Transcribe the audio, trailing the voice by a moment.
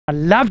I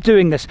love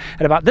doing this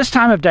at about this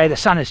time of day. The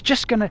sun is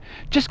just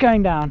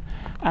going down,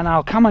 and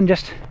I'll come and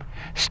just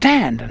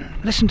stand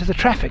and listen to the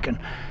traffic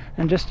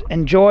and just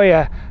enjoy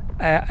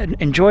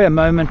a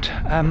moment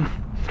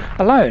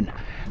alone.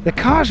 The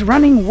car's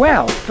running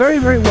well, very,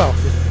 very well.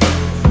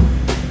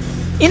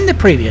 In the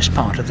previous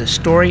part of this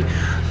story,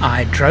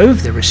 I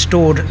drove the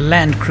restored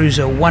Land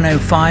Cruiser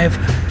 105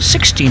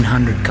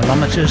 1600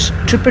 kilometers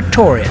to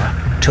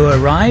Pretoria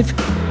to arrive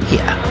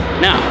here.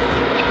 Now,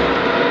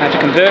 I have to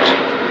convert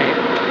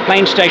a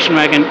plain station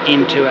wagon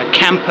into a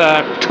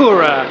camper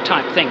tourer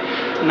type thing.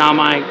 Now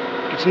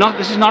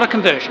this is not a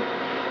conversion.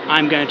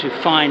 I'm going to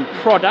find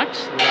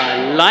products that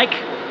I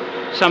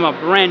like. Some are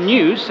brand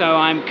new, so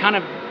I'm kind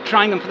of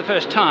trying them for the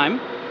first time,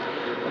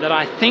 that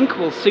I think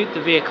will suit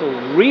the vehicle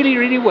really,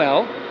 really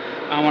well.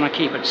 I want to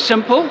keep it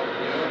simple,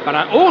 but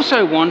I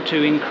also want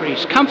to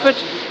increase comfort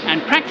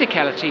and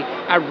practicality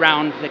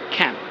around the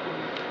camp.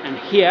 And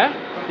here,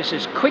 this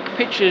is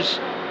QuickPitch's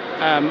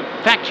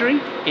factory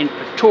in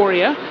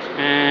Pretoria,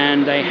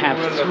 and they have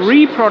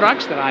 3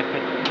 products that I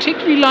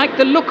particularly like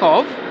the look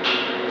of.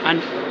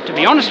 And to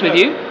be honest with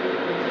you,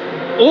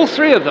 all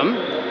 3 of them,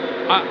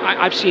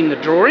 I've seen the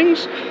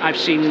drawings, I've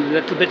seen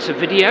little bits of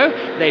video.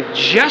 They've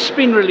just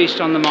been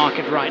released on the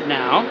market right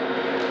now,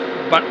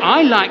 but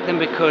I like them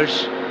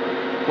because,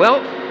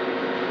 well,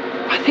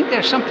 I think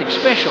there's something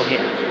special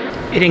here.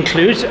 It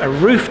includes a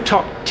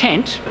rooftop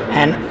tent,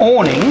 an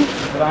awning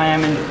that I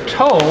am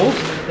told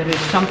that is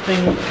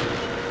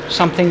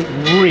something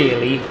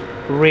really,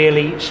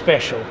 really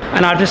special.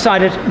 And I've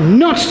decided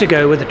not to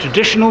go with a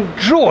traditional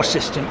drawer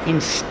system,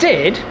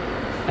 instead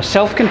a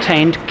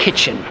self-contained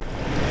kitchen.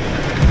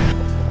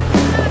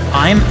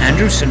 I'm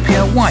Andrew St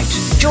Pierre White.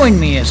 Join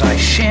me as I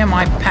share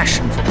my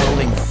passion for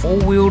building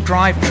 4-wheel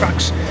drive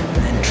trucks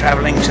and then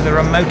travelling to the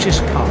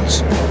remotest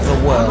parts of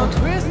the world.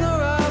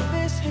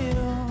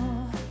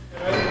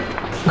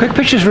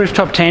 QuickPitch's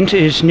rooftop tent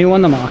is new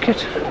on the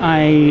market.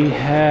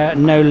 I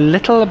know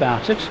little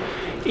about it.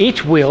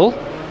 It will,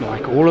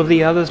 like all of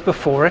the others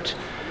before it,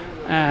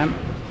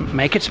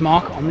 make its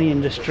mark on the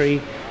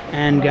industry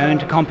and go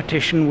into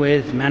competition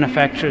with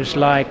manufacturers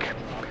like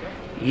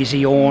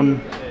Easy On,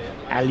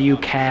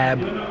 Alucab,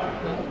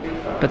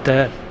 but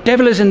the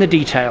devil is in the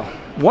detail.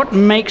 What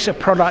makes a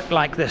product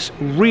like this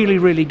really,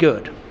 really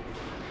good?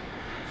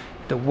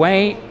 The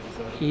way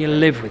you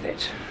live with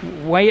it,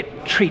 the way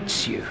it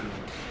treats you,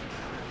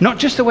 not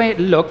just the way it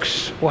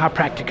looks or how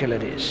practical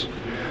it is.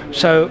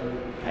 So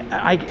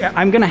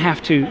I'm going to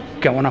have to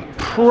go on a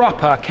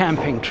proper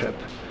camping trip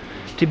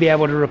to be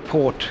able to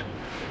report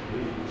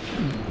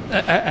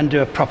and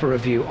do a proper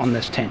review on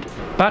this tent.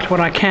 But what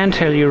I can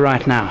tell you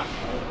right now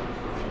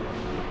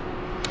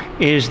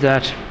is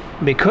that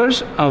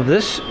because of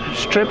this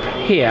strip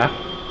here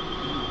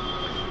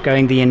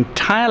going the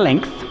entire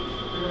length,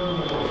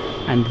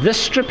 and this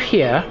strip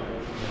here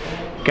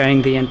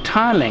going the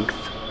entire length,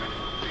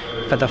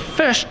 for the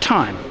first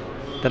time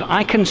that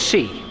I can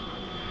see,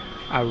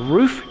 a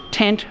roof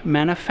tent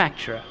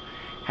manufacturer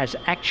has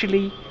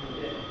actually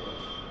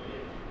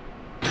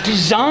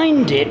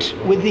designed it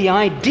with the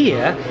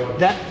idea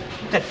that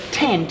the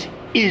tent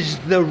is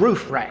the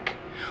roof rack.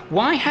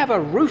 Why have a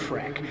roof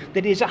rack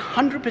that is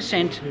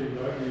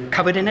 100%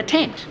 covered in a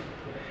tent?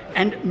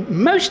 And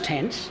most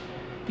tents,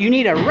 you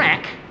need a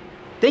rack,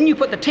 then you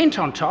put the tent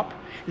on top,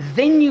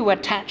 then you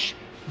attach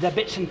the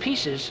bits and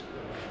pieces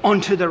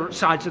onto the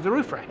sides of the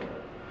roof rack.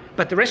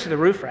 But the rest of the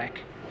roof rack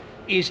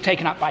is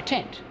taken up by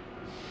tent.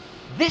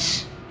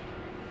 This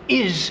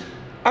is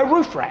a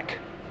roof rack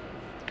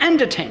and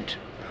a tent,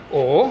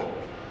 or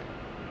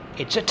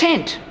it's a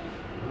tent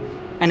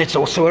and it's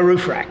also a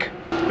roof rack.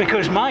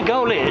 Because my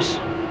goal is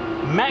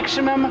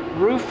maximum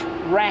roof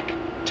rack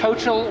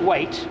total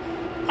weight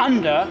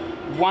under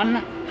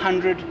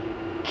 100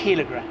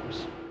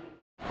 kilograms.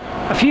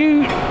 A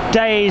few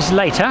days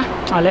later,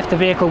 I left the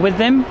vehicle with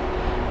them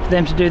for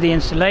them to do the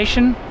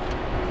installation,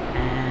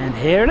 and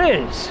here it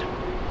is.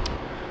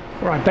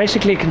 Right,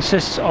 basically it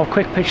consists of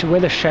QuickPitch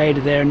weather shade,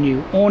 their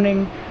new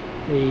awning,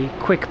 the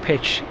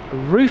QuickPitch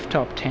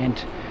rooftop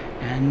tent,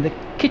 and the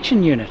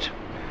kitchen unit.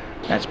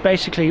 That's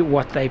basically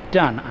what they've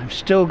done. I've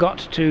still got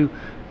to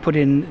put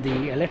in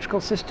the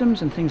electrical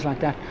systems and things like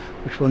that,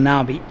 which will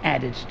now be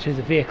added to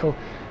the vehicle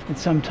at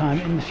some time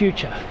in the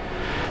future.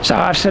 So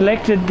I've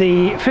selected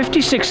the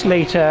 56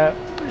 litre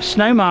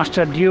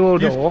Snowmaster dual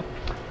door.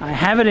 I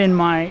have it in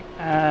my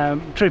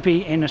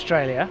Troopy in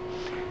Australia,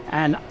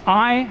 and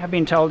I have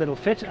been told it'll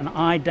fit, and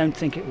I don't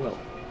think it will.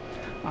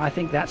 I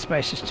think that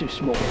space is too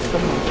small.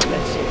 Come on,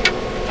 let's see.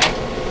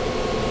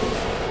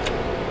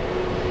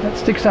 That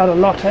sticks out a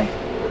lot, eh?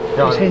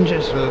 Those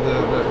hinges.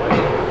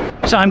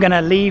 So I'm going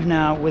to leave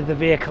now with the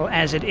vehicle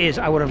as it is.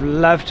 I would have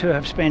loved to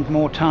have spent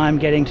more time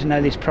getting to know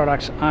these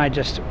products. I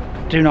just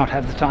do not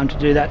have the time to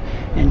do that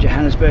in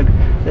Johannesburg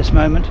this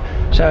moment.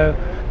 So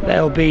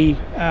they'll be,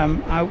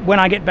 when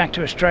I get back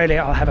to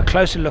Australia, I'll have a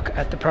closer look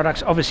at the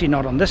products, obviously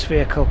not on this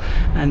vehicle,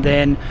 and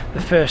then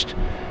the first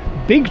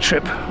big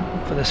trip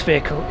for this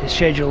vehicle is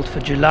scheduled for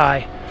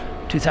July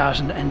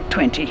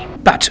 2020.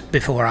 But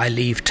before I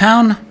leave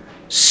town,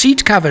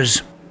 seat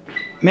covers.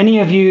 Many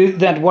of you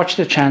that watch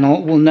the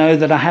channel will know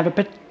that I have a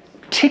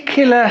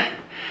particular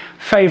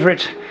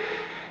favorite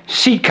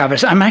seat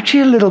covers. I'm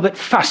actually a little bit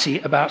fussy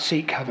about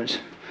seat covers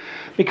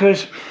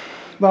because,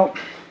 well,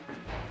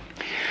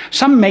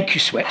 some make you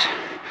sweat,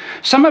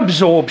 some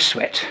absorb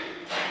sweat,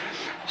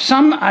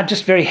 some are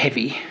just very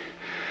heavy,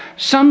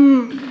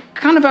 some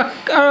kind of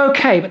are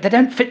okay, but they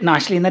don't fit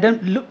nicely and they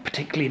don't look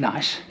particularly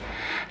nice.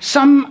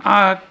 Some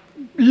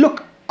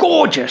look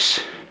gorgeous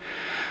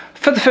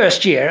for the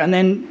first year, and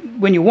then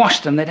when you wash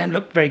them, they don't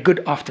look very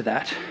good after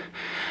that.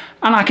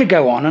 And I could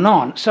go on and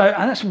on. So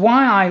that's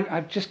why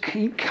I just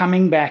keep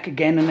coming back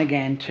again and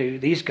again to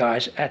these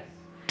guys at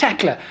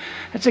Tackler.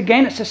 It's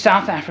a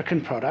South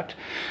African product.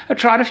 I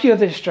tried a few of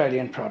the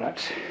Australian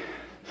products.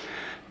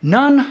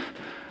 None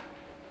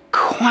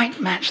quite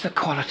match the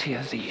quality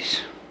of these.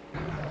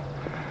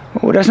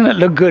 Oh, doesn't it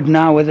look good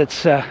now with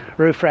its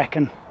roof rack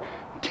and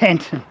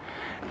tent and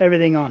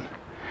everything on?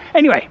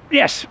 Anyway,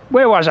 yes,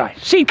 where was I?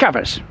 Seat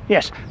covers,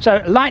 yes.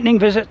 So lightning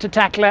visit to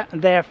Tackler.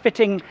 They're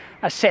fitting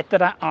a set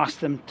that I asked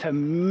them to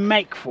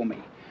make for me.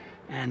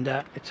 And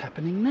it's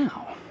happening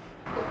now.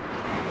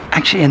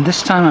 Actually, and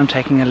this time I'm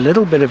taking a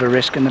little bit of a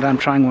risk in that I'm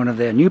trying one of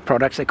their new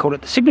products. They call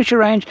it the Signature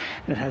range.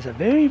 And it has a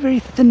very, very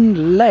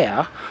thin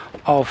layer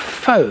of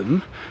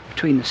foam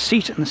between the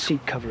seat and the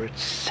seat cover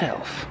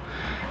itself.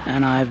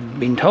 And I've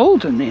been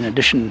told, and in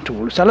addition to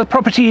all its other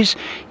properties,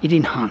 it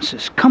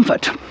enhances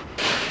comfort.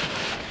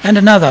 And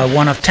another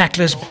one of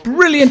Tackler's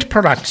brilliant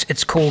products,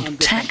 it's called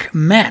Tack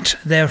Mat.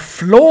 They're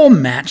floor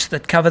mats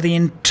that cover the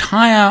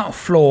entire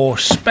floor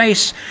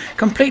space,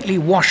 completely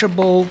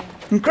washable,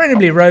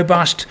 incredibly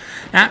robust,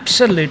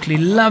 absolutely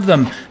love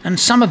them. And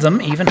some of them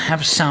even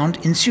have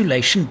sound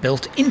insulation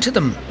built into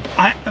them.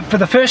 For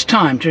the first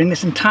time during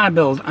this entire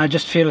build, I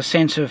just feel a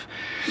sense of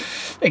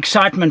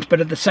excitement, but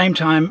at the same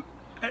time,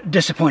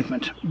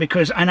 disappointment,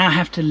 because I now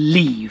have to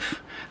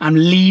leave. I'm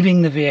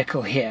leaving the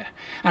vehicle here,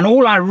 and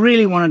all I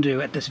really want to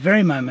do at this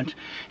very moment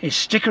is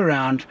stick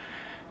around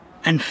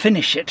and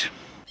finish it.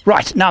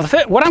 Right, now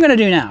what I'm going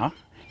to do now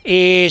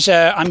is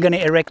I'm going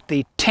to erect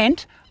the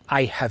tent.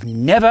 I have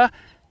never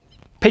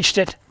pitched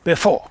it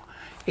before.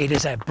 It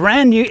is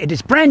brand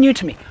new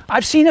to me.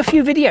 I've seen a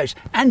few videos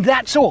and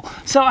that's all.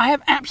 So I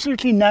have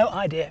absolutely no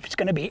idea if it's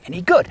going to be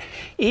any good.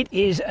 It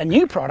is a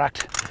new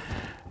product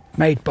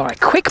made by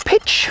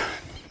QuickPitch.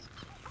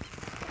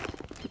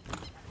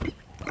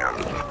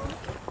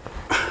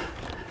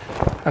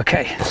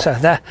 Okay, so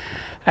that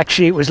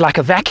actually, it was like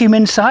a vacuum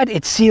inside.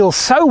 It seals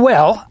so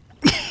well.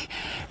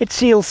 It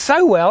seals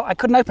so well I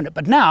couldn't open it.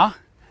 But now,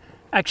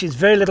 actually, it's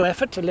very little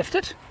effort to lift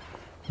it.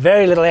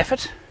 Very little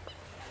effort.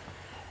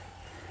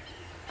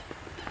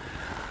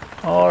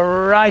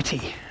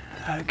 Alrighty.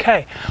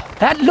 Okay,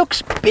 that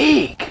looks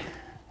big.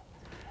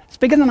 It's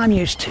bigger than I'm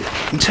used to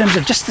in terms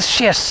of just the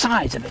sheer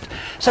size of it.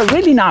 So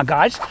really now,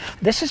 guys,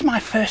 this is my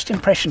first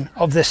impression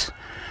of this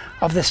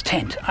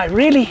tent. I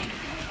really...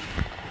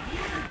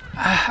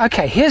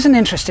 okay, here's an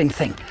interesting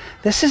thing.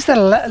 This is the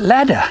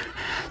ladder.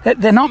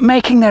 They're not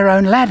making their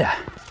own ladder.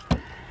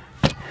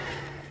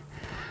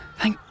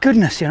 Thank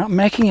goodness you're not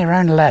making your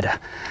own ladder.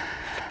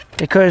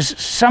 Because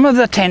some of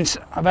the tents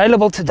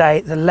available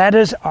today, the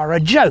ladders are a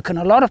joke. And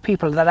a lot of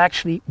people that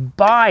actually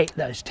buy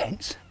those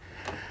tents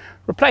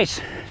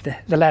replace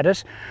the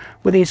ladders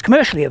with these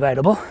commercially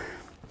available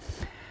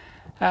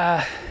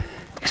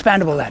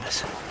expandable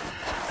ladders.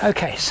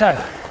 Okay, so...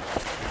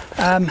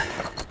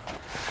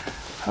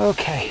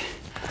 okay.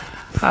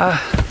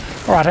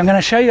 All right, I'm going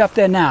to show you up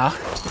there now.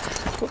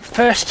 But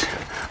first,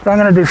 what I'm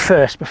going to do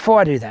first, before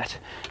I do that,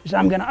 is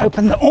I'm going to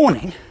open the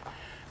awning,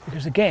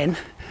 because again,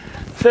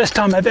 first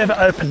time I've ever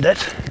opened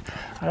it.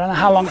 I don't know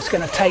how long it's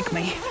going to take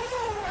me.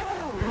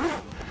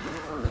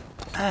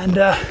 And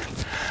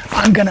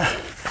I'm going to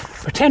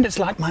pretend it's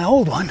like my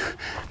old one,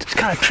 to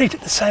kind of treat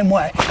it the same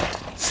way.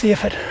 See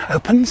if it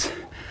opens.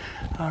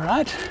 All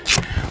right,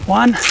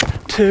 1,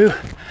 2,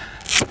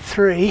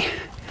 3.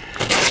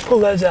 Pull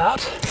those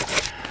out.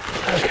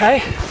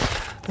 Okay,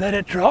 let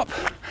it drop.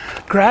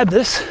 Grab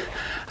this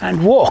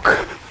and walk.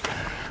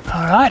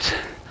 All right,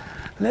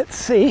 let's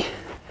see.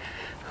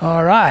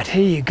 All right,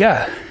 here you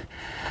go.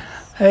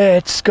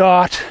 It's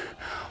got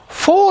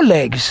 4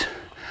 legs,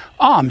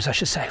 arms I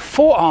should say,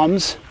 4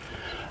 arms,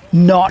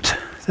 not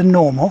the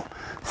normal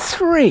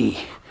 3.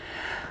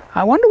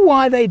 I wonder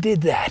why they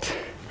did that.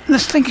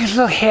 Let's think a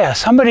little here.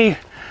 Somebody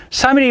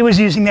was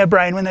using their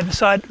brain when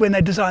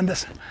they designed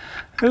this.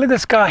 Look at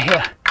this guy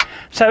here.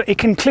 So it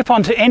can clip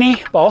onto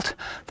any bolt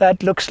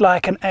that looks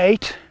like an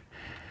 8,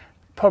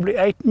 probably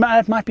 8,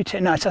 it might be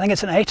 10, no, I think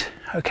it's an 8,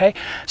 okay.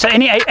 So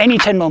any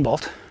 10mm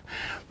bolt.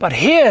 But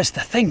here's the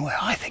thing where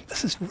I think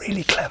this is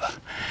really clever.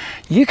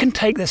 You can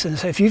take this and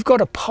so if you've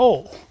got a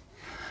pole,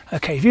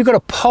 okay, if you've got a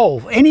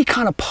pole, any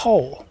kind of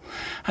pole,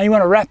 and you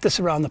want to wrap this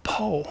around the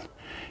pole,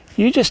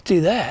 you just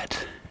do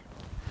that.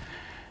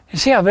 You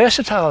see how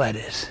versatile that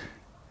is?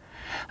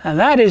 And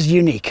that is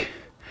unique.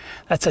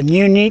 That's a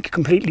unique,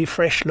 completely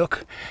fresh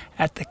look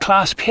at the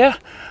clasp here.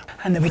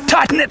 And then we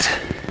tighten it.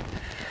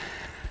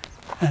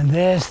 And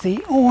there's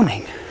the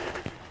awning.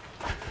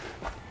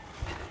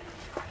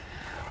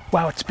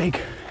 Wow, it's big.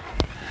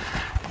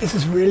 This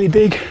is really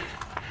big.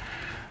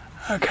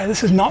 Okay,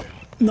 this is not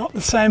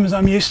the same as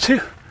I'm used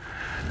to.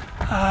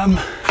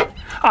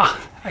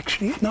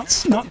 Actually,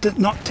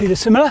 not too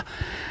dissimilar.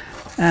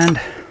 And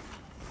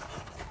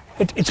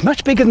it's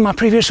much bigger than my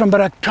previous one,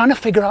 but I'm trying to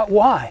figure out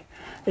why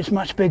it's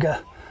much bigger.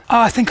 Oh,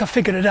 I think I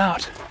figured it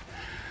out.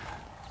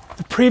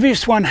 The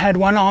previous one had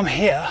one arm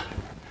here,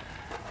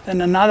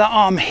 then another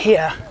arm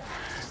here.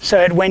 So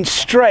it went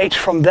straight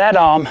from that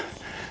arm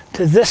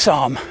to this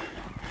arm.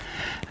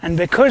 And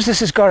because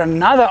this has got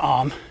another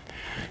arm,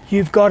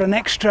 you've got an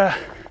extra,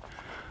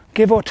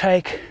 give or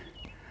take,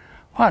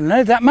 I don't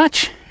know, that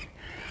much.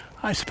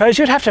 I suppose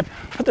you'd have to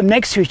put them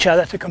next to each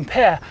other to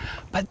compare,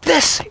 but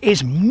this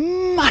is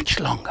much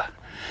longer.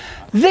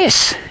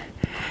 This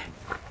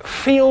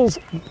feels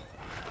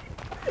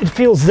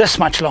this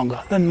much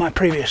longer than my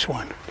previous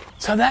one.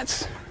 So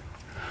that's,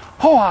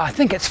 I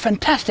think it's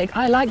fantastic.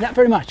 I like that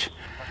very much.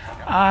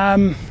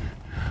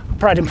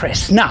 Quite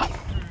impressed. Now,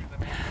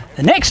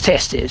 the next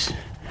test is,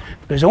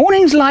 because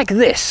awnings like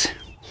this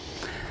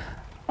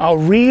are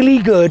really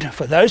good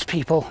for those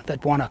people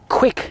that want a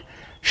quick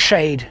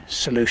shade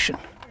solution.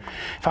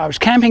 If I was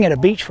camping at a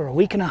beach for a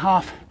week and a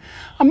half,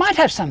 I might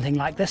have something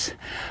like this,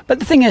 but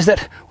the thing is that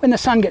when the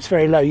sun gets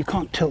very low, you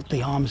can't tilt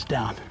the arms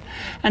down,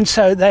 and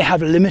so they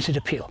have limited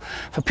appeal.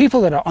 For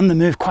people that are on the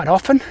move quite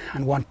often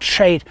and want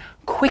shade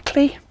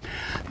quickly,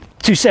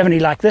 270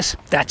 like this,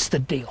 that's the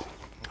deal.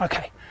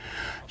 Okay,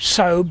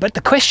 so, but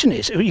the question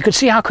is, you could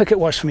see how quick it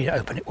was for me to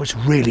open. It was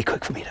really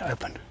quick for me to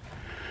open.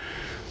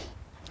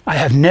 I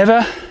have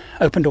never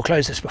opened or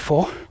closed this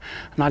before,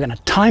 and I'm going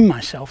to time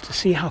myself to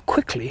see how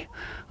quickly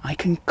I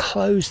can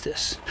close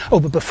this. Oh,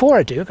 but before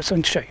I do, I've got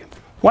something to show you.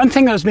 One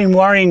thing that's been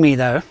worrying me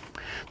though,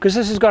 because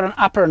this has got an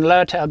upper and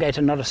lower tailgate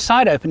and not a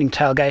side opening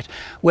tailgate,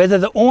 whether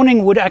the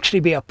awning would actually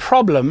be a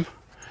problem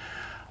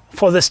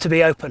for this to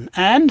be open.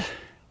 And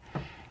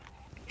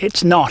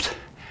it's not,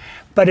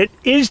 but it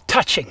is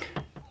touching.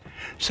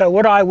 So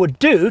what I would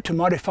do to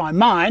modify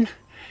mine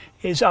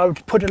is I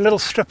would put a little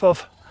strip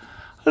of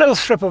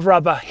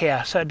rubber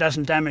here so it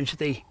doesn't damage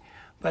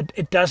but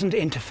it doesn't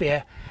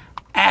interfere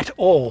at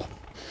all.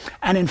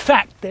 And in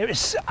fact,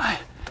 there's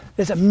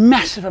a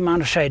massive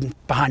amount of shade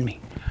behind me.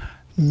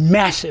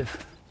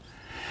 Massive.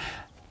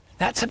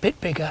 That's a bit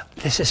bigger.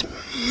 This is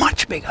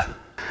much bigger.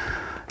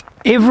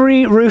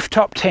 Every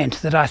rooftop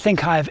tent that I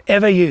think I've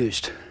ever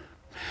used,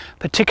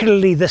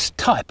 particularly this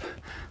type,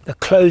 the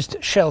closed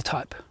shell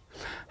type,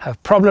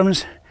 have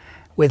problems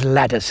with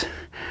ladders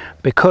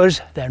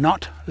because they're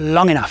not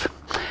long enough.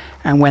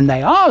 And when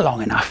they are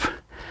long enough,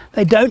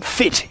 they don't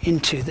fit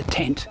into the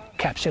tent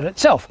capsule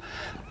itself.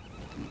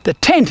 The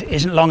tent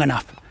isn't long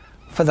enough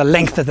for the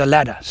length of the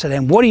ladder. So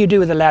then what do you do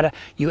with the ladder?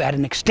 You add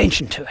an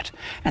extension to it,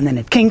 and then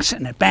it kinks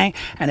and it bang,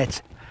 and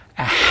it's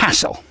a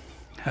hassle,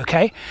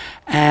 okay?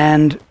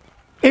 And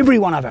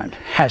everyone I've owned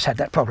has had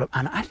that problem.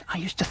 And I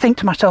used to think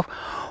to myself,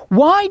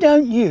 why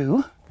don't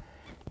you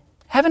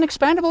have an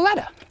expandable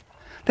ladder?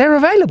 They're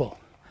available.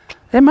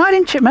 They're made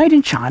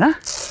in China.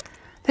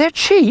 They're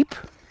cheap.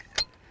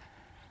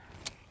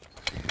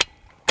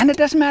 And it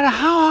doesn't matter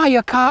how high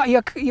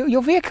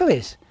your vehicle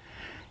is.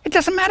 It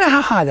doesn't matter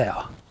how high they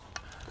are.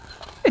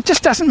 It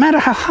just doesn't matter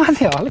how high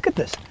they are. Look at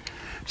this.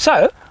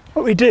 So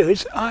what we do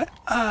is,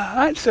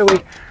 so we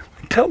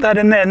tilt that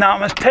in there. Now I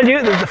must tell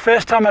you, this is the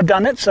first time I've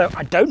done it, so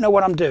I don't know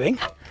what I'm doing.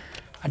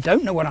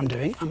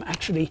 I'm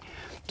actually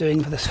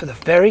doing this for the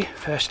very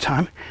first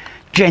time,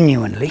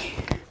 genuinely.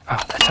 Oh,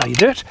 that's how you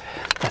do it.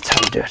 That's how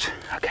you do it.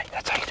 Okay,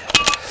 that's how you do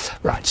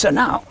it. Right, so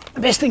now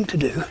the best thing to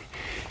do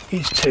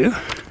is to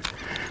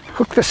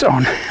hook this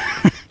on.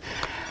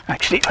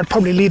 Actually, I'd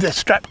probably leave the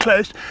strap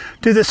closed.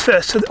 Do this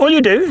first. So all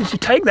you do is you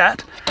take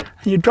that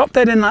and you drop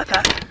that in like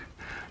that.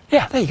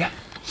 Yeah, there you go.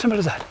 Simple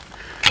as that.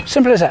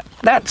 Simple as that.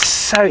 That's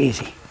so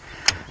easy.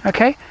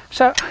 Okay,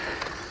 so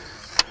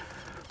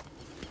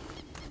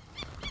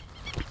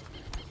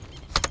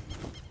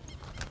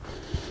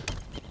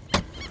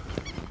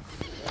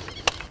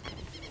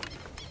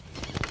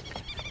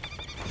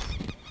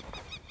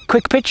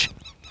QuickPitch,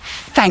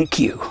 thank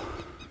you.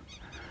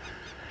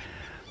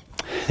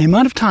 The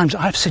amount of times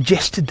I've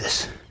suggested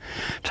this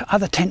to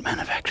other tent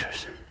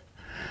manufacturers,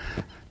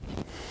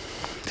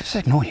 just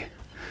ignore you.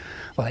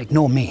 Well, they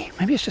ignore me.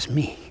 Maybe it's just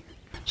me.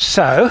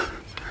 So,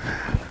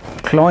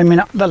 climbing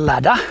up the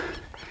ladder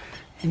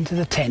into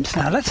the tent.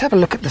 Now let's have a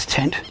look at this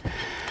tent.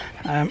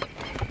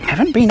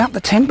 Haven't been up the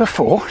tent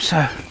before,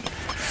 so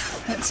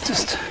let's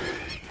just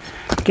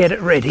get it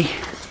ready.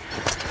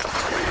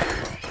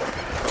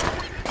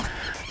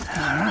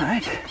 All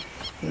right.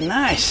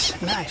 Nice.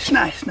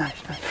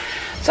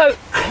 So,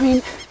 I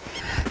mean,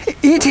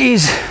 it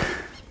is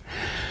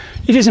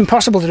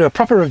impossible to do a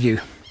proper review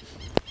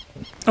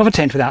of a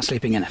tent without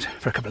sleeping in it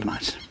for a couple of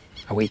nights,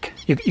 a week.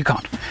 You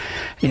can't.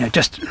 You know,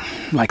 just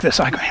like this.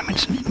 I mean,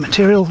 the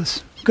material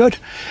is good.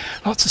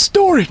 Lots of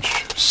storage,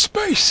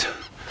 space.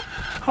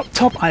 Up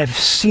top, I've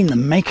seen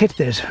them make it.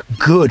 There's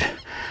good.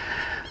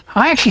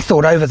 I actually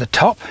thought over the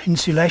top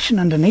insulation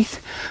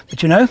underneath,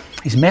 but you know,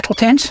 these metal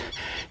tents,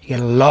 you you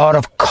get a lot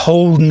of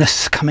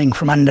coldness coming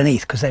from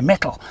underneath because they're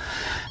metal,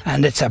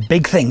 and it's a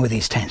big thing with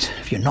these tents.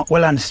 If you're not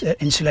well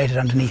insulated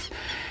underneath,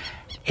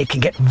 it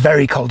can get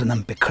very cold in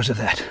them because of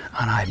that,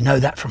 and I know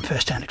that from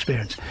first-hand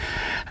experience.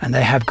 And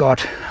they have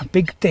got a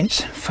big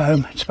dense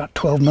foam, it's about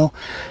 12 mil,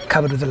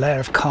 covered with a layer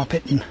of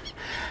carpet, and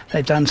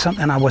they've done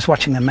something. I was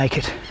watching them make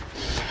it.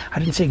 I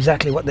didn't see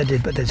exactly what they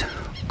did, but there's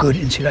good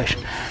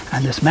insulation.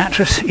 And this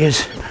mattress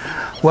is,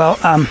 well,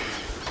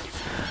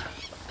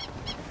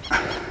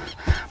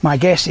 my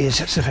guess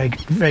is it's a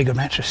very good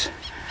mattress.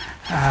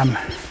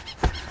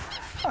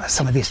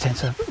 Some of these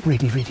tents are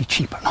really, really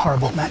cheap and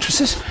horrible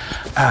mattresses.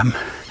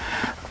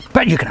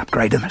 But you can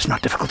upgrade them. It's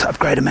not difficult to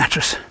upgrade a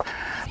mattress.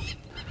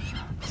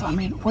 So, I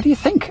mean, what do you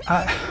think?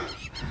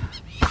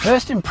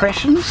 First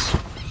impressions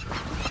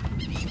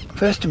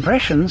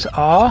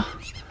are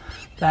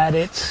that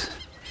it's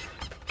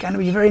going to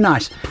be very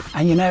nice.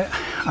 And you know,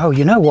 oh,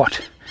 you know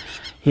what?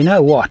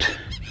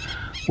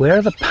 Where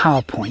are the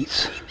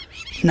PowerPoints?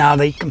 Now,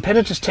 the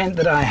competitor's tent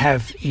that I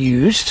have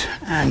used,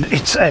 and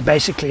it's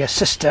basically a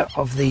sister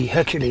of the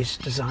Hercules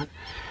design.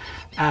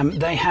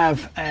 They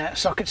have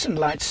sockets and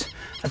lights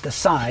at the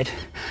side.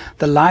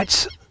 The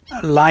lights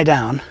lie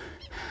down,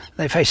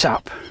 they face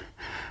up,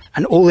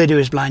 and all they do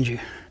is blind you.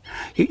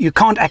 You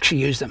can't actually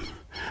use them,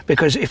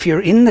 because if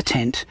you're in the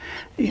tent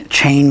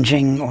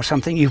changing or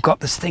something, you've got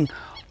this thing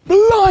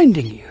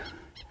blinding you.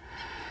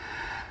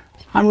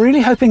 I'm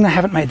really hoping they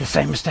haven't made the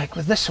same mistake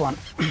with this one.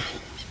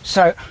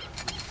 So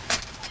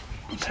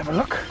let's have a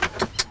look.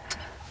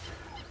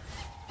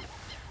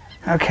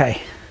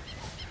 Okay.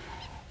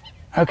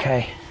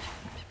 Okay.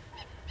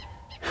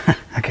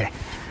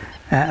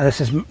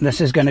 This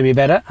is going to be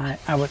better.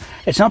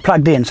 It's not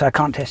plugged in, so I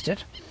can't test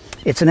it.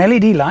 It's an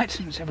LED light.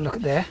 Let's have a look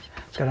at there.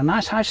 It's got a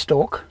nice high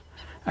stalk.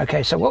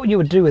 Okay, so what you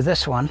would do with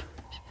this one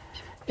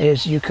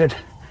is you could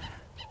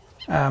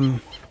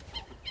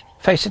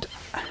face it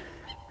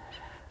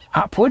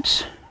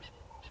upwards.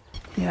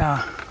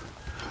 Yeah,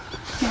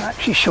 I'm not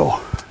actually sure.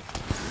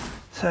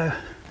 So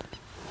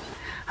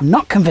I'm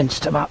not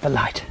convinced about the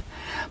light.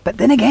 But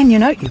then again, you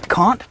know, you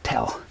can't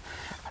tell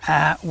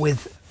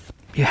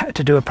you have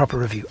to do a proper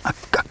review. I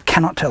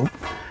cannot tell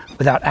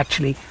without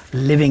actually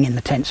living in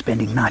the tent,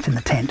 spending night in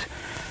the tent,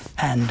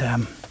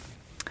 and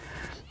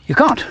you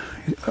can't.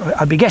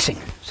 I'd be guessing.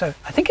 So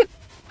I think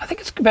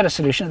it's a better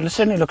solution. It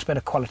certainly looks better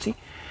quality,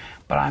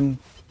 but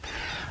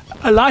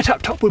a light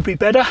up top would be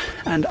better.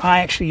 And I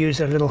actually use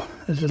those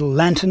little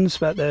lanterns,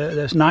 but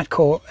those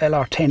Nightcore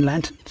LR10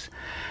 lanterns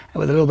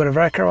with a little bit of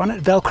Velcro,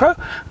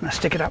 and I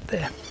stick it up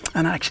there.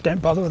 And I actually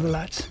don't bother with the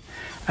lights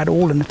at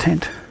all in the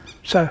tent.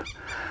 So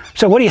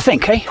what do you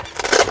think, eh?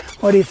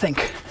 What do you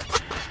think?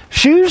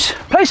 Shoes?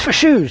 Place for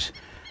shoes.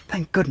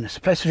 Thank goodness,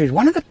 a place for shoes.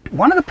 One of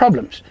the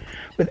problems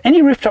with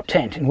any rooftop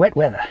tent in wet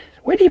weather,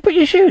 where do you put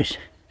your shoes?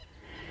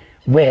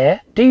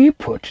 Where do you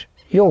put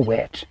your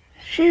wet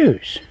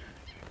shoes?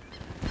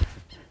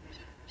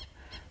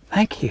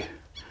 Thank you.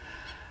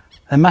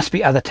 There must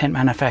be other tent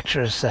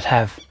manufacturers that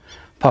have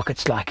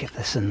pockets like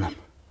this in them.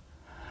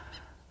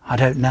 I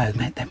don't know,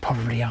 mate, there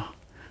probably are.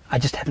 I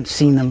just haven't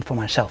seen them for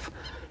myself.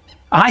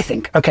 I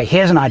think, okay,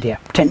 here's an idea.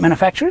 Tent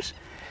manufacturers,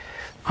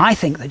 I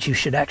think that you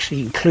should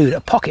actually include a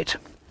pocket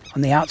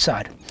on the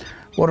outside.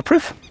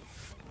 Waterproof,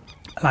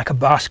 like a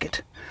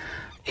basket.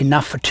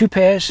 Enough for 2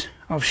 pairs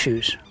of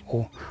shoes,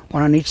 or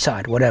one on each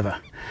side,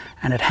 whatever.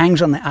 And it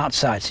hangs on the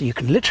outside, so you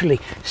can literally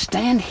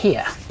stand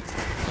here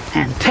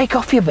and take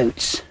off your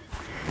boots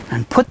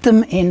and put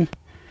them in,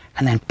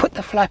 and then put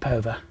the flap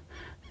over,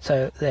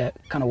 so they're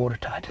kind of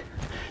watertight.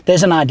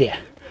 There's an idea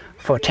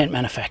for a tent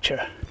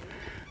manufacturer.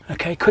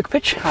 Okay,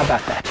 QuickPitch, how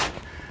about that?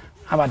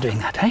 How about doing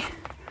that, hey?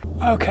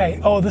 Okay,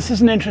 oh, this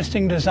is an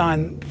interesting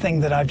design thing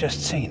that I've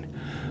just seen.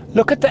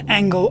 Look at the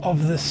angle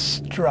of the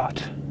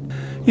strut.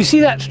 You see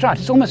that strut?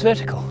 It's almost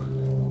vertical.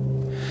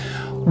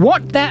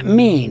 What that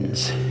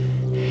means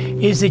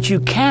is that you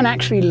can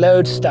actually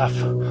load stuff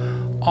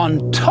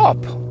on top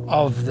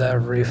of the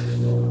roof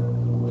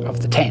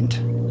of the tent,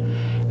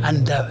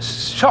 and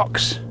those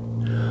shocks,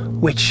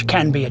 which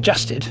can be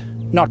adjusted,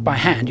 not by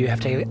hand, you have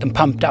to get them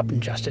pumped up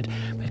and adjusted,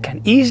 but it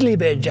can easily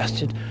be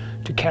adjusted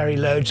to carry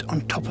loads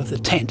on top of the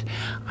tent.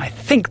 I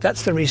think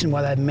that's the reason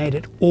why they've made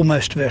it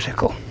almost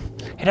vertical.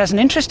 It has an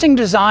interesting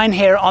design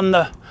here on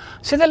the,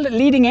 see that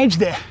leading edge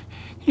there?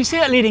 You see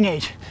that leading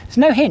edge? There's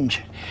no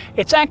hinge.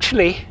 It's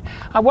actually,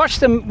 I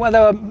watched them while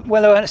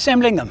they were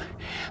assembling them.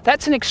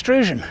 That's an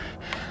extrusion.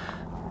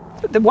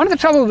 One of the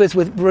troubles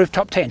with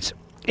rooftop tents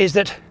is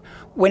that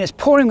when it's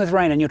pouring with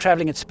rain and you're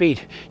traveling at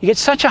speed, you get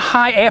such a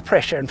high air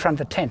pressure in front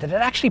of the tent that it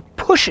actually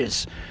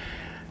pushes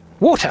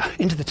water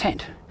into the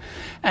tent.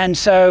 And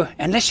so,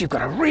 unless you've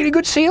got a really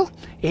good seal,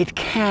 it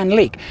can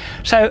leak.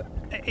 So,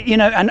 you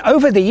know, and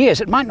over the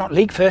years, it might not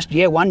leak first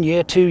year 1,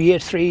 year 2, year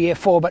 3, year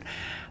 4, but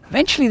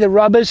eventually the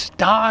rubbers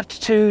start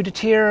to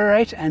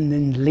deteriorate and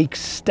then leaks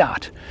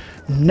start.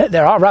 No,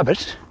 there are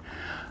rubbers,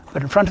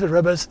 but in front of the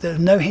rubbers, there's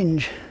no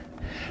hinge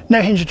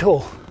at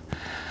all.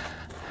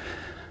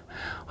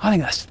 I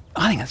think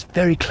that's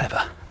very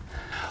clever.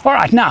 All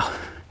right, now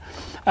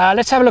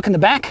let's have a look in the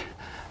back.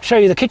 show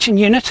you the kitchen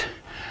unit,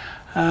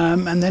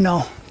 and then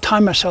I'll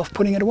time myself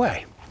putting it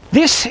away.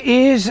 This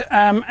is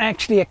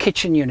actually a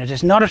kitchen unit.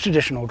 It's not a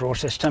traditional drawer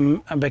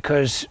system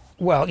because,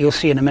 well, you'll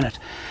see in a minute.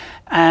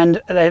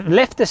 And they've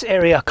left this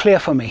area clear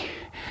for me.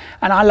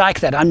 And I like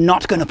that. I'm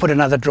not going to put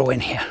another drawer in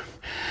here,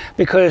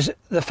 because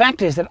the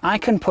fact is that I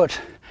can put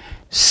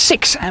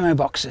 6 ammo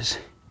boxes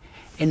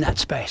in that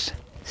space.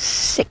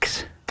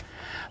 6.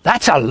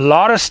 That's a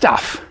lot of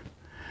stuff.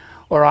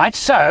 All right,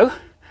 so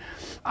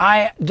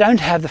I don't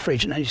have the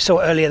fridge. And you saw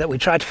earlier that we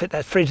tried to fit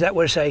that fridge. That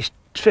was a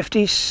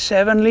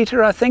 57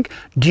 litre, I think,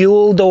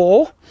 dual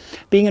door.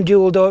 Being a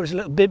dual door, it was a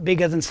little bit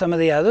bigger than some of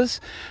the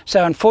others.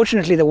 So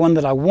unfortunately, the one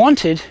that I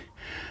wanted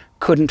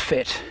couldn't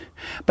fit.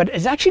 But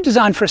it's actually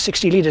designed for a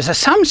 60 litre. So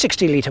some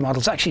 60 litre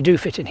models actually do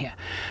fit in here.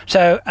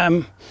 So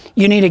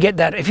you need to get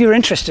that. If you're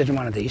interested in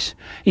one of these,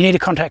 you need to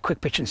contact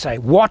QuickPitch and say,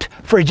 what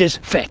fridges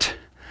fit?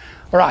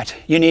 All right,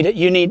 they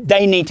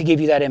need to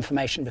give you that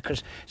information,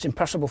 because it's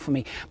impossible for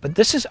me. But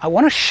this is, I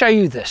want to show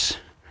you this,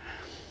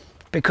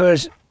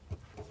 because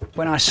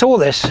when I saw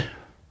this,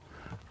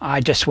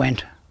 I just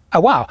went,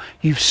 oh wow,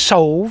 you've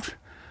solved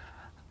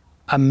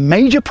a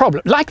major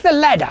problem. Like the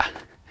ladder,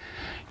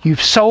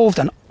 you've solved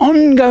an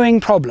ongoing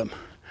problem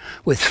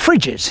with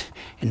fridges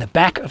in the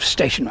back of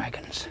station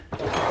wagons.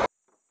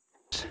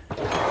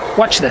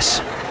 Watch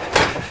this.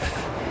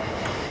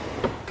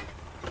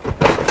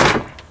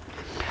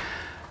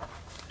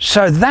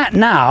 So that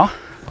now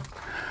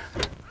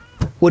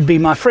would be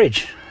my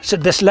fridge. It's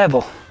at this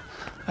level.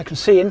 I can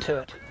see into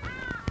it.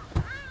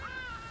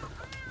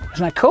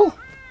 Isn't that cool?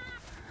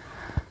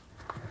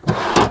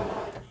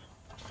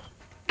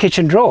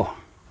 Kitchen drawer.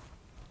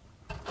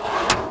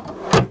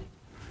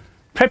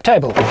 Prep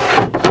table.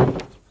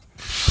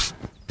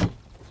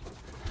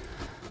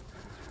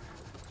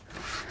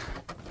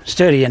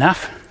 Sturdy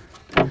enough.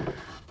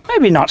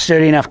 Maybe not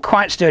sturdy enough,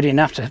 quite sturdy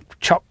enough to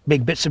chop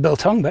big bits of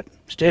biltong, but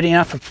sturdy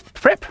enough for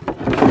prep.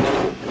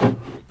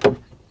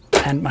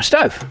 And my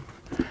stove.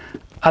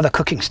 Other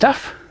cooking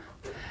stuff.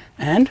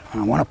 And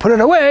I want to put it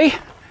away.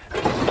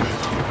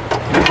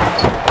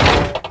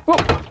 Whoa,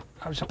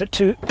 that was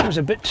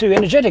a bit too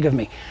energetic of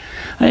me.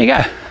 There you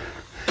go.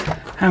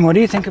 And what do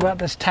you think about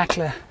this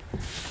tackler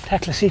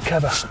seat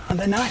cover?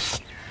 Aren't they nice?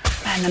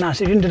 Man, they're nice.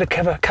 They didn't do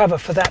a cover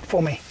for that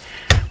for me,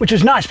 which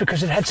was nice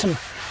because it had some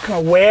kind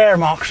of wear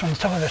marks on the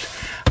top of it,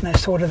 and they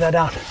sorted that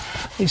out.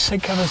 These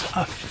seat covers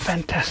are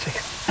fantastic,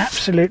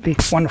 absolutely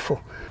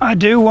wonderful. I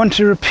do want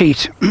to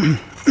repeat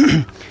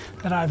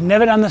that I've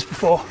never done this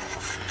before.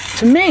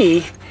 To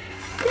me,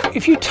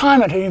 if you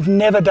time it and you've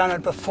never done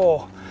it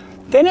before,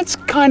 then it's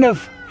kind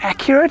of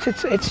accurate.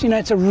 It's you know,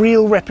 it's a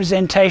real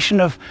representation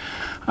of,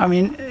 I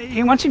mean,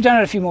 once you've done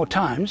it a few more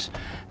times,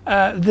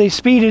 the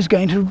speed is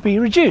going to be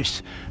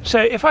reduced. So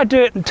if I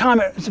do it and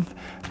time it the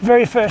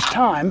very first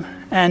time,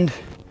 and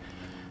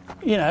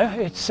you know,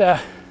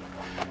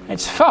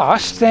 it's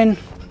fast, then,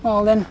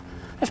 well, then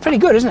that's pretty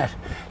good, isn't it?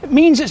 It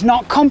means it's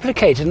not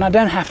complicated and I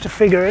don't have to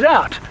figure it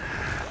out.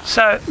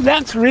 So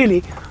that's really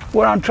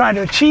what I'm trying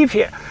to achieve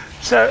here.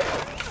 So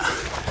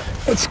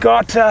it's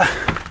got,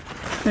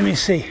 let me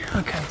see,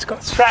 okay, it's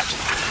got straps.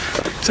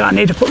 So I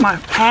need to put my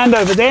hand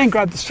over there and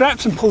grab the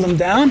straps and pull them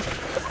down.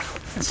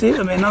 Let's see,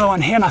 there'll be another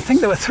one here, and I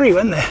think there were 3,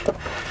 weren't there?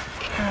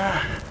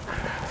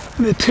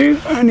 There were 2,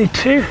 only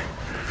 2.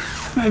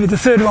 Maybe the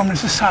third one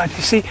was the side.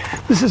 You see,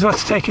 this is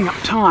what's taking up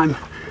time.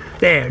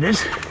 There it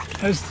is.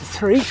 Those are the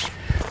 3.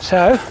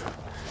 So,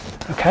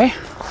 okay,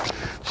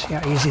 see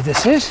how easy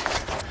this is.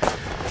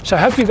 So I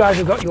hope you guys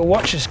have got your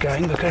watches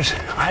going, because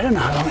I don't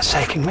know how long it's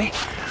taking me.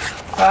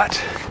 But,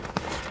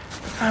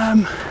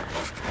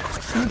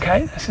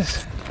 okay, this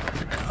is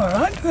all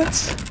right.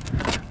 That's a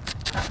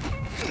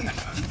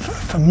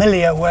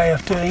familiar way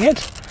of doing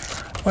it.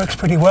 Works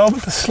pretty well,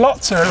 but the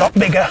slots are a lot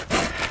bigger,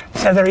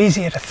 so they're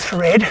easier to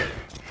thread.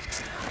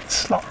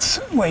 Slots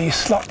where you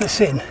slot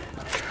this in.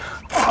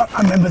 Oh,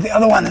 I remember the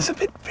other one is a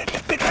bit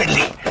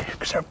fiddly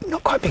because they're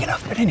not quite big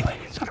enough, but anyway,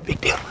 it's not a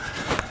big deal.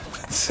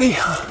 Let's see.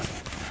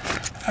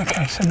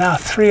 Okay, so now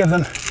 3 of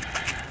them,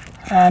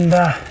 and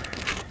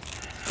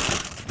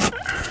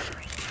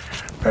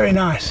very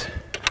nice.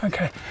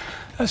 Okay,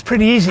 that's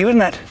pretty easy,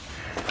 wasn't it?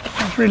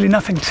 There's really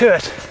nothing to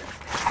it.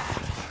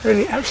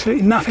 Really,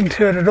 absolutely nothing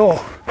to it at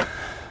all.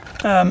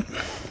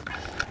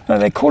 No,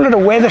 they call it a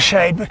weather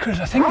shade because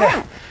I think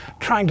they're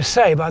trying to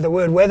say by the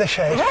word weather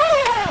shade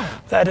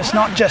that it's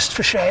not just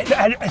for shade.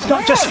 It's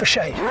not just for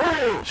shade.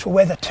 It's for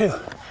weather too.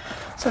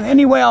 So the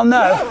only way I'll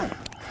know.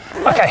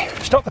 Okay,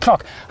 stop the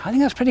clock. I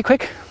think that's pretty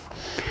quick.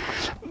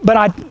 But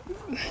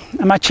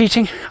am I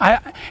cheating?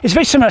 It's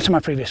very similar to my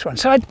previous one,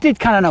 so I did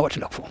kind of know what to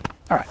look for.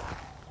 All right.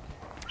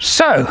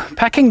 So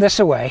packing this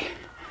away.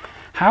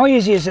 How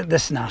easy is it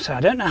this now? So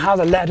I don't know how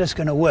the ladder's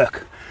going to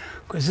work,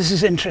 because this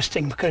is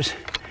interesting. Because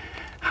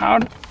how?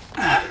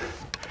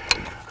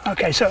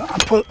 Okay, so I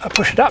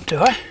push it up, do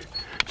I?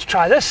 Let's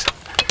try this.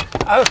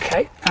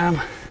 Okay.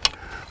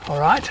 All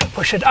right. I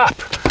push it up.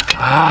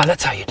 Ah,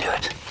 that's how you do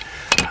it.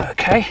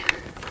 Okay.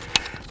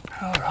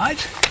 All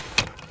right.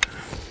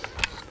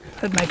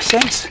 That makes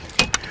sense.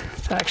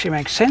 That actually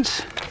makes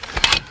sense.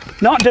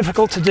 Not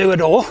difficult to do at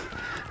all.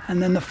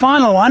 And then the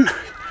final one,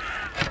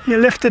 you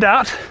lift it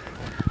out.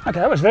 Okay,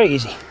 that was very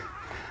easy.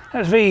 That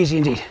was very easy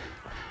indeed.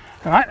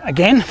 All right,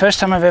 again, first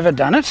time I've ever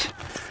done it.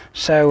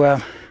 So,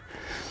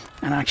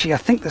 and actually I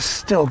think this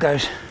still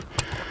goes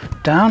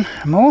down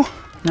more.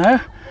 No?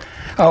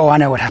 Oh, I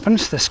know what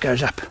happens. This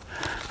goes up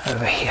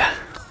over here.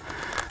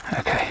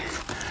 Okay,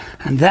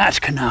 and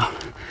that can now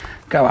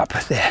go up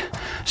there.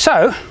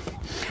 So,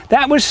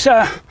 that was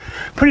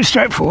pretty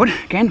straightforward.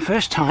 Again,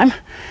 first time.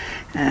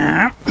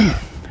 I'm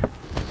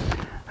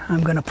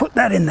going to put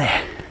that in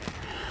there.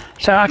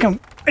 So I can,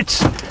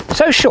 it's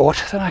so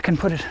short that I can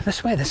put it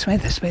this way, this way,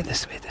 this way,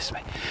 this way, this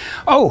way.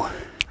 Oh,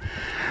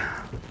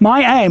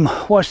 my aim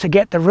was to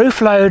get the roof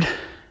load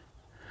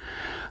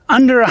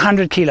under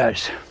 100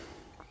 kilos.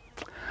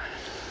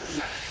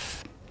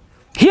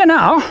 Here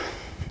now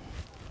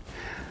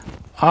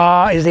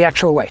is the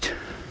actual weight.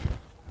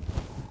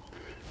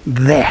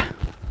 There.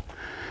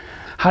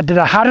 How did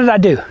I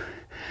do?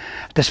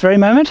 At this very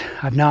moment,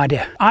 I have no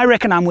idea. I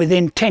reckon I'm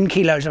within 10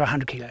 kilos of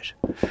 100 kilos.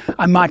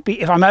 I might be,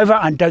 if I'm over,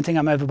 I don't think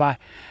I'm over by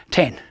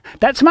 10.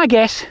 That's my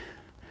guess.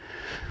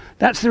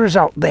 That's the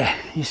result there.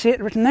 You see it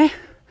written there?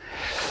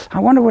 I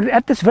wonder what,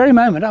 at this very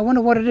moment, I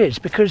wonder what it is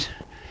because,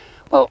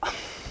 well,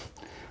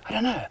 I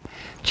don't know.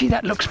 Gee,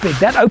 that looks big.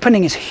 That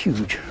opening is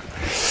huge.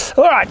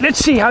 All right, let's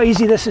see how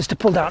easy this is to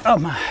pull down. Oh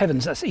my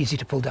heavens, that's easy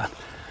to pull down.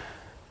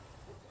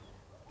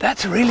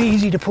 That's really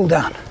easy to pull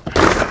down.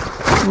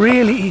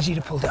 Really easy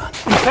to pull down.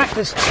 In fact,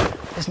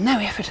 there's no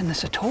effort in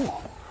this at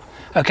all.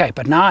 Okay,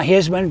 but now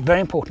here's when very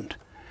important.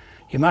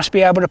 You must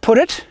be able to put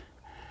it.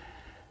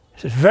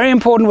 This is very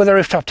important with a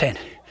rooftop tent.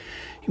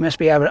 You must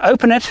be able to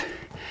open it.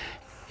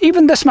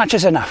 Even this much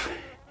is enough.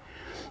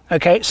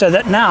 Okay, so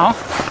that now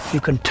you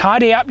can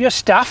tidy up your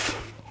stuff.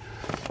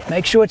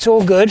 Make sure it's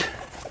all good.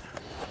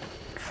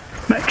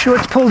 Make sure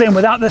it's pulled in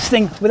without this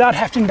thing, without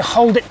having to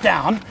hold it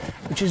down,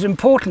 which is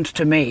important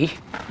to me.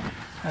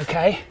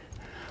 Okay,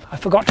 I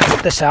forgot to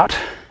put this out.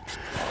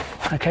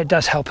 Okay, it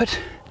does help it.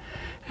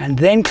 And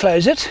then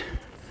close it.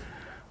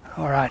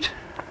 All right.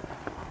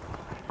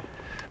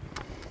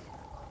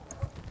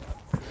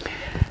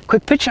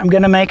 QuickPitch, I'm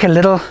going to make a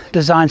little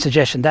design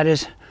suggestion. That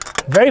is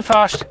very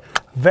fast,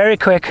 very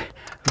quick,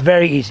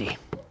 very easy.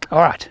 All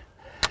right.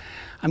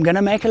 I'm going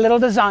to make a little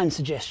design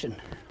suggestion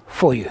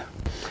for you.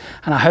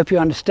 And I hope you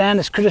understand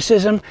this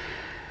criticism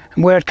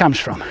and where it comes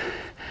from.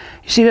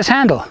 You see this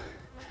handle?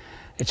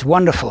 It's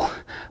wonderful.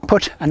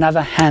 Put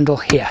another handle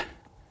here.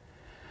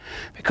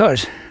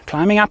 Because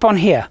climbing up on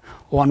here,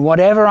 or on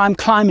whatever I'm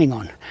climbing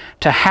on,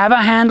 to have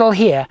a handle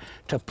here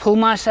to pull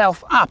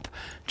myself up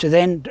to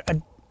then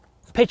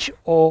pitch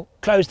or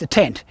close the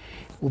tent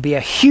will be a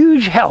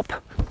huge help.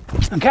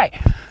 Okay,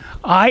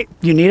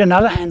 you need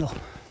another handle.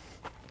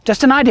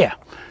 Just an idea.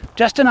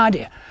 Just an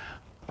idea.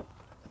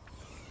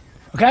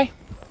 Okay?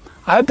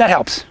 I hope that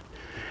helps.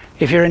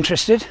 If you're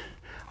interested,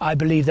 I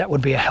believe that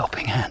would be a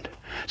helping hand.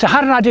 So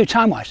how did I do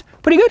time-wise?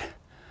 Pretty good.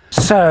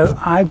 So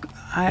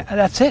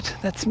that's it.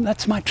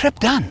 That's my trip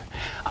done.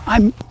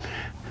 I'm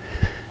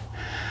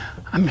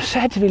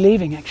sad to be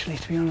leaving, actually,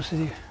 to be honest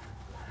with you.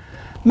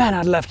 Man,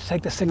 I'd love to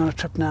take this thing on a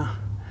trip now.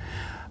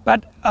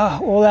 But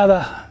all the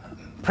other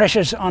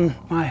pressures on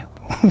my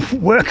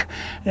work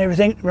and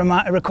everything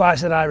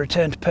requires that I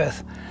return to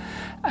Perth.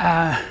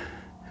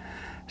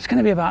 It's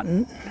going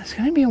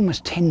to be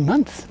almost 10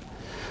 months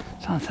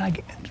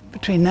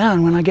between now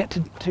and when I get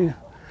to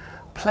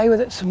play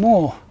with it some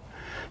more.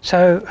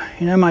 So,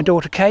 you know, my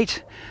daughter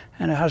Kate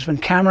and her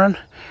husband Cameron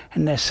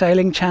and their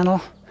sailing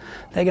channel,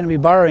 they're going to be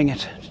borrowing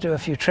it to do a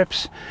few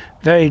trips,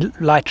 very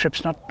light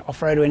trips, not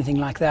off-road or anything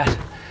like that.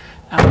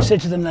 I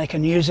said to them they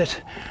can use it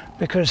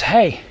because,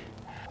 hey,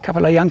 a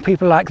couple of young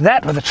people like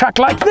that with a truck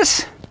like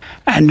this.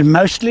 And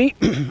mostly,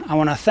 I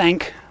want to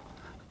thank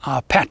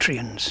our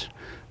Patreons,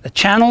 the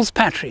channel's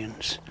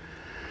Patreons.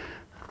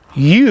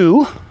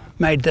 You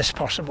made this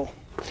possible.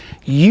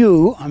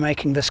 You are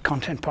making this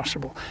content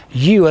possible.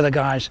 You are the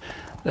guys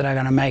that are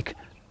going to make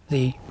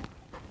the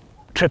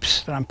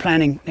trips that I'm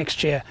planning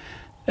next year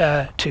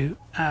to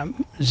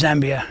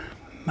Zambia,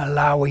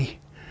 Malawi,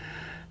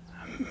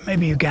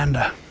 maybe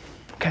Uganda.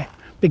 Okay,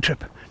 big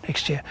trip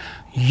next year.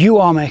 You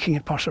are making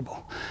it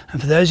possible.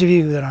 And for those of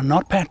you that are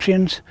not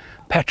Patreons,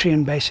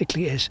 Patreon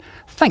basically is,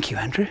 thank you,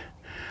 Andrew.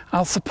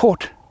 I'll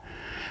support.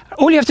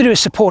 All you have to do is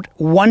support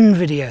one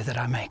video that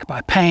I make by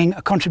paying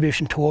a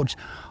contribution towards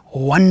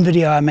one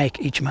video I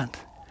make each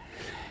month.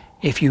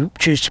 If you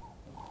choose to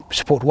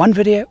support one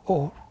video,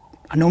 or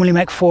I normally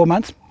make 4 a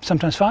month,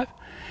 sometimes 5.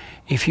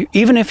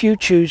 Even if you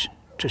choose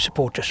to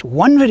support just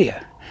one video,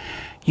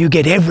 you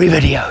get every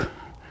video.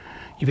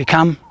 You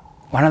become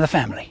one of the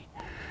family.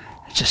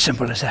 It's as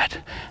simple as that.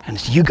 And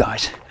it's you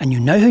guys, and you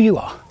know who you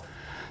are,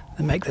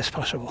 that make this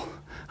possible.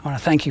 I want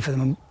to thank you from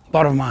the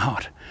bottom of my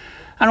heart.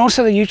 And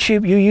also you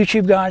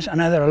YouTube guys, I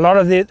know that a lot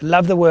of you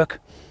love the work.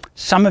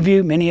 Some of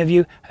you, many of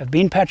you, have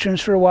been patrons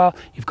for a while.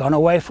 You've gone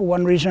away for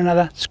one reason or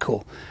another. It's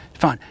cool. It's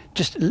fine.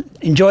 Just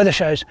enjoy the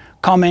shows,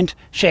 comment,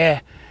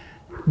 share,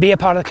 be a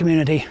part of the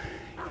community.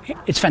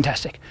 It's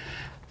fantastic.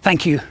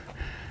 Thank you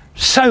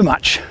so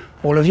much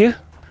all of you,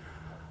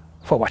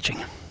 for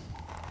watching.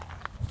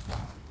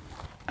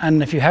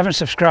 And if you haven't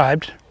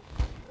subscribed,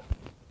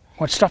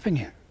 what's stopping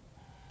you?